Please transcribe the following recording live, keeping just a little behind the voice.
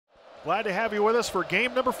Glad to have you with us for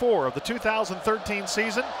game number 4 of the 2013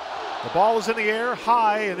 season. The ball is in the air,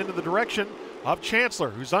 high, and into the direction of Chancellor,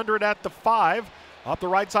 who's under it at the 5. Up the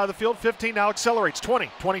right side of the field, 15 now accelerates, 20,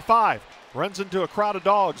 25. Runs into a crowd of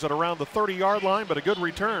dogs at around the 30-yard line, but a good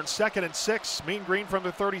return. 2nd and 6, Mean Green from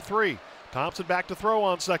the 33. Thompson back to throw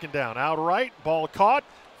on 2nd down. Out right, ball caught,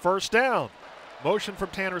 1st down. Motion from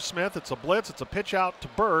Tanner Smith. It's a blitz. It's a pitch out to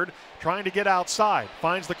Bird, trying to get outside.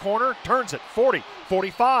 Finds the corner, turns it, 40,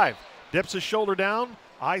 45. Dips his shoulder down.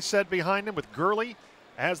 Zed behind him with Gurley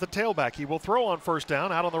as the tailback. He will throw on 1st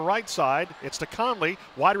down. Out on the right side, it's to Conley.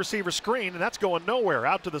 Wide receiver screen, and that's going nowhere.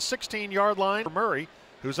 Out to the 16-yard line for Murray,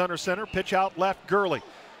 who's under center. Pitch out left, Gurley.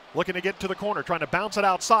 Looking to get to the corner, trying to bounce it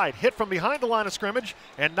outside. Hit from behind the line of scrimmage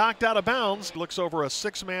and knocked out of bounds. Looks over a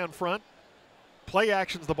 6-man front. Play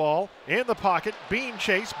actions the ball in the pocket. Bean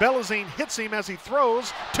chase. Bellazine hits him as he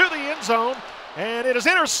throws to the end zone. And it is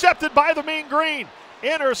intercepted by the Mean Green.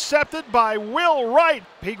 Intercepted by Will Wright.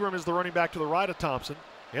 Pegram is the running back to the right of Thompson.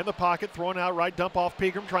 In the pocket, throwing out right, dump off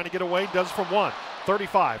Pegram, trying to get away. Does from 1,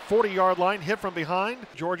 35, 40-yard line. Hit from behind.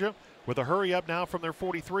 Georgia with a hurry up now from their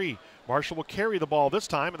 43. Marshall will carry the ball this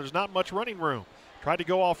time, and there's not much running room. Tried to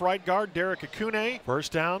go off right guard, Derek Thompson. 1st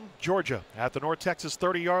down, Georgia at the North Texas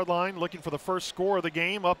 30-yard line, looking for the first score of the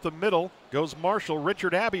game. Up the middle goes Marshall.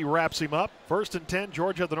 Richard Abbey wraps him up. 1st and 10,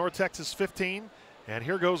 Georgia at the North Texas 15. And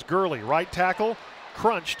here goes Gurley, right tackle,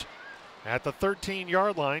 crunched at the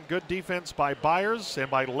 13-yard line. Good defense by Byers and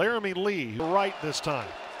by Laramie Lee, right this time.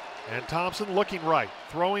 And Thompson looking right,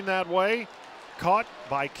 throwing that way. Caught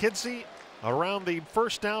by Kidsey around the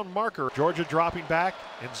 1st down marker. Georgia dropping back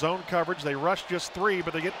in zone coverage. They rush just 3,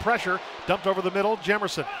 but they get pressure. Dumped over the middle.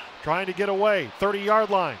 Jemerson trying to get away. 30-yard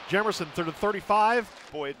line. Jemerson to the 35.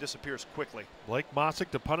 Boy, it disappears quickly. Blake Mossick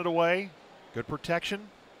to punt it away. Good protection.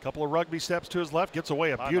 Couple of rugby steps to his left. Gets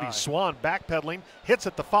away a beauty. Swan backpedaling. Hits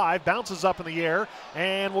at the 5. Bounces up in the air.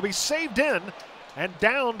 And will be saved in and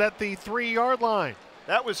downed at the 3-yard line.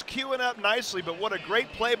 That was queuing up nicely, but what a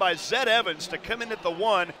great play by Zed Evans to come in at the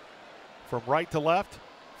 1. From right to left,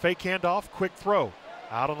 fake handoff, quick throw.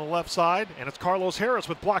 Out on the left side, and it's Carlos Harris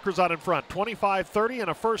with blockers out in front. 25-30 and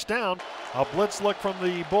a 1st down. A blitz look from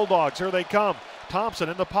the Bulldogs. Here they come. Thompson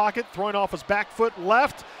in the pocket, throwing off his back foot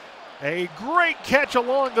left. A great catch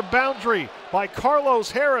along the boundary by Carlos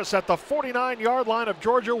Harris at the 49-yard line of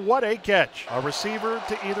Georgia. What a catch. A receiver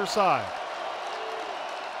to either side.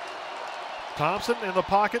 Thompson in the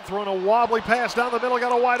pocket, throwing a wobbly pass down the middle,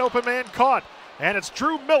 got a wide open man caught. And it's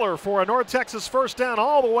Drew Miller for a North Texas 1st down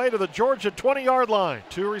all the way to the Georgia 20-yard line.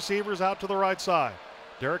 2 receivers out to the right side.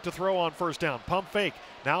 Derek to throw on 1st down. Pump fake.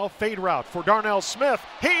 Now fade route for Darnell Smith.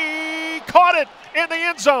 He caught it in the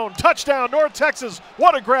end zone. Touchdown, North Texas.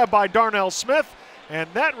 What a grab by Darnell Smith. And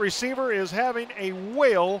that receiver is having a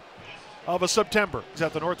whale of a September. He's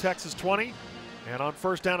at the North Texas 20. And on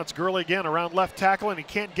 1st down, it's Gurley again around left tackle, and he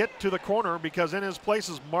can't get to the corner because in his place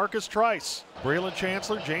is Marcus Trice. Braylon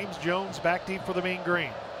Chancellor, James Jones back deep for the Mean Green.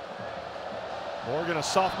 Morgan, a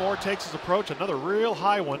sophomore, takes his approach, another real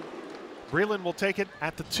high one. Braylon will take it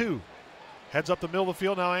at the 2. Heads up the middle of the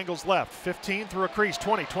field, now angles left. 15 through a crease,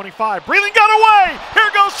 20, 25. Braylon got away!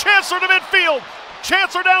 Here goes Chancellor to midfield.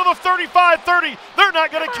 Chancellor down to the 35-30. They're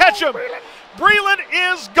not going to catch him. Braylon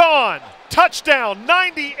is gone. Touchdown,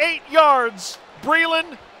 98 yards.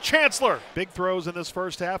 Braylon Chancellor. Big throws in this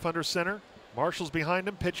 1st half under center. Marshall's behind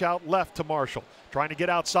him. Pitch out left to Marshall. Trying to get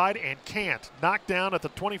outside and can't. Knocked down at the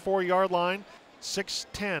 24-yard line.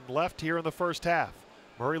 6:10 left here in the 1st half.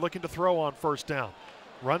 Murray looking to throw on 1st down.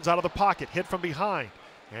 Runs out of the pocket. Hit from behind.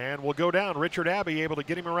 And will go down. Richard Abbey able to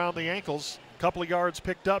get him around the ankles. Couple of yards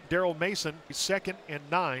picked up. Daryl Mason, 2nd and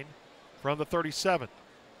 9 from the 37.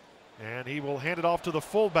 And he will hand it off to the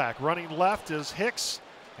fullback. Running left is Hicks.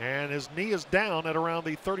 And his knee is down at around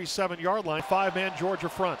the 37-yard line. 5-man Georgia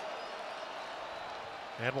front.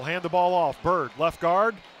 And will hand the ball off. Bird, left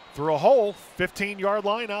guard, through a hole. 15-yard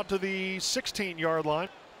line out to the 16-yard line.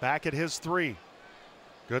 Back at his 3.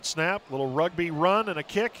 Good snap, little rugby run and a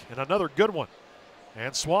kick, and another good one.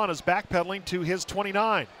 And Swan is backpedaling to his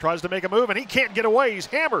 29. Tries to make a move, and he can't get away. He's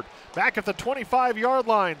hammered. Back at the 25-yard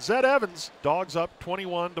line. Zed Evans, Dogs up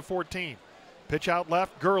 21-14. Pitch out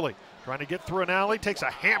left, Gurley. Trying to get through an alley, takes a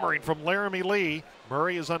hammering from Laramie Lee.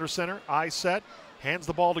 Murray is under center, eye set, hands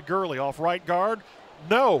the ball to Gurley off right guard.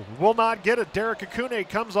 No, will not get it. Derek Thompson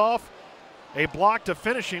comes off a block to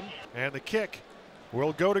finish him, and the kick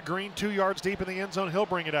will go to Green 2 yards deep in the end zone. He'll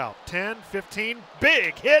bring it out. 10, 15,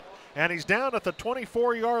 big hit, and he's down at the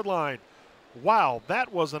 24-yard line. Wow,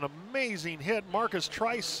 that was an amazing hit. Marcus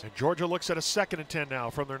Trice. And Georgia looks at a 2nd and 10 now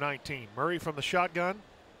from their 19. Murray from the shotgun.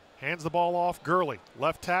 Hands the ball off, Gurley,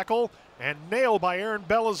 left tackle, and nailed by Aaron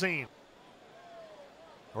Bellazine.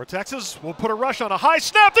 North Texas will put a rush on a high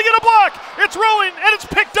snap to get a block. It's rolling and it's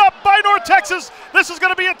picked up by North Texas. This is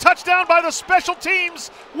going to be a touchdown by the special teams.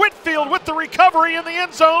 Whitfield with the recovery in the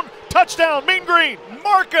end zone. Touchdown, Mean Green.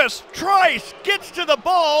 Marcus Trice gets to the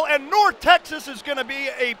ball, and North Texas is going to be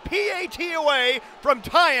a PAT away from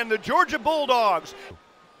tying the Georgia Bulldogs.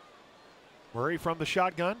 Murray from the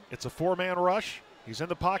shotgun. It's a four-man rush. He's in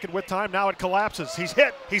the pocket with time. Now it collapses. He's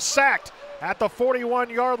hit. He's sacked at the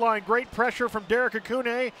 41-yard line. Great pressure from Derek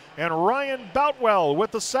Thompson and Ryan Boutwell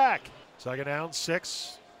with the sack. Second down,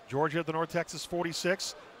 6. Georgia at the North Texas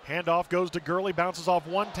 46. Handoff goes to Gurley. Bounces off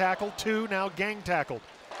 1 tackle, 2 now gang tackled.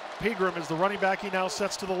 Pegram is the running back. He now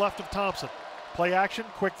sets to the left of Thompson. Play action,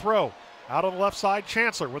 quick throw. Out on the left side,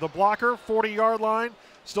 Chancellor with a blocker, 40-yard line.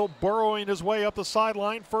 Still burrowing his way up the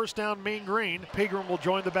sideline. First down, Mean Green. Pegram will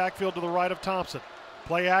join the backfield to the right of Thompson.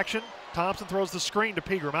 Play action. Thompson throws the screen to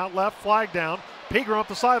Pegram. Out left, flag down. Pegram up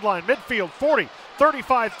the sideline. Midfield, 40,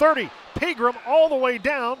 35, 30. Pegram all the way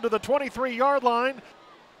down to the 23-yard line.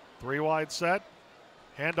 3 wide set.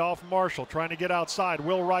 Handoff Marshall trying to get outside.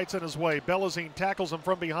 Will Wright's in his way. Bellazine tackles him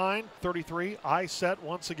from behind. 33, I set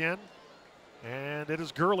once again. And it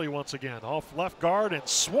is Gurley once again. Off left guard and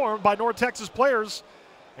swarmed by North Texas players.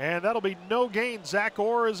 And that'll be no gain. Zach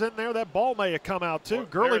Orr is in there. That ball may have come out too. Well,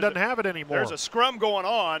 Gurley doesn't have it anymore. There's a scrum going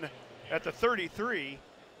on at the 33.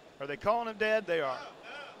 Are they calling him dead? They are.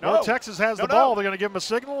 No. North Texas has the ball. They're going to give him a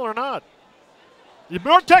signal or not?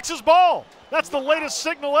 North Texas ball. That's the latest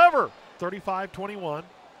signal ever. 35-21.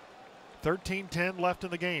 13-10 left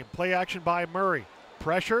in the game. Play action by Murray.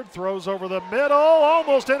 Pressured, throws over the middle.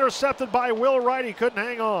 Almost intercepted by Will Wright. He couldn't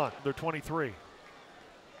hang on. They're 23.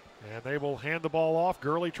 And they will hand the ball off.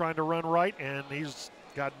 Gurley trying to run right, and he's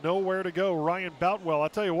got nowhere to go. Ryan Boutwell, I'll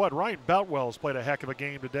tell you what, Ryan Boutwell has played a heck of a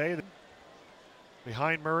game today.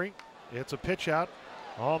 Behind Murray, it's a pitch out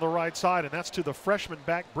on the right side, and that's to the freshman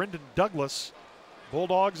back, Brendan Douglas.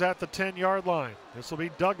 Bulldogs at the 10-yard line. This will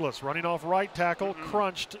be Douglas running off right tackle,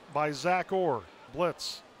 crunched by Zach Orr.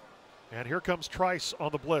 Blitz. And here comes Trice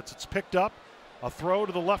on the blitz. It's picked up. A throw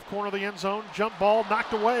to the left corner of the end zone. Jump ball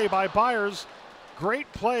knocked away by Byers.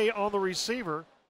 Great play on the receiver.